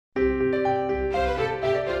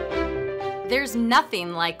There's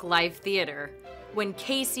nothing like live theater. When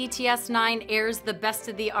KCTS 9 airs the best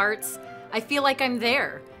of the arts, I feel like I'm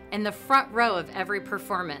there, in the front row of every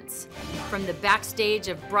performance. From the backstage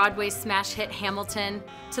of Broadway's smash hit Hamilton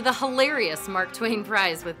to the hilarious Mark Twain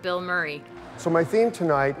Prize with Bill Murray. So my theme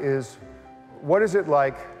tonight is, what is it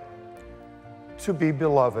like to be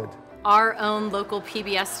beloved? Our own local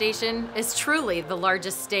PBS station is truly the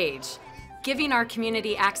largest stage. Giving our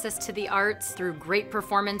community access to the arts through great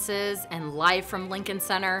performances and live from Lincoln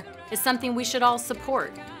Center is something we should all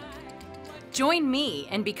support. Join me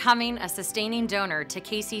in becoming a sustaining donor to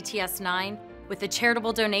KCTS 9 with a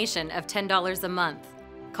charitable donation of $10 a month.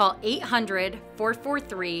 Call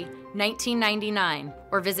 800-443-1999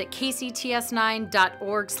 or visit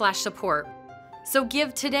kcts9.org/support. So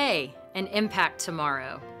give today and impact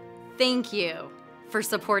tomorrow. Thank you for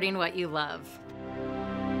supporting what you love.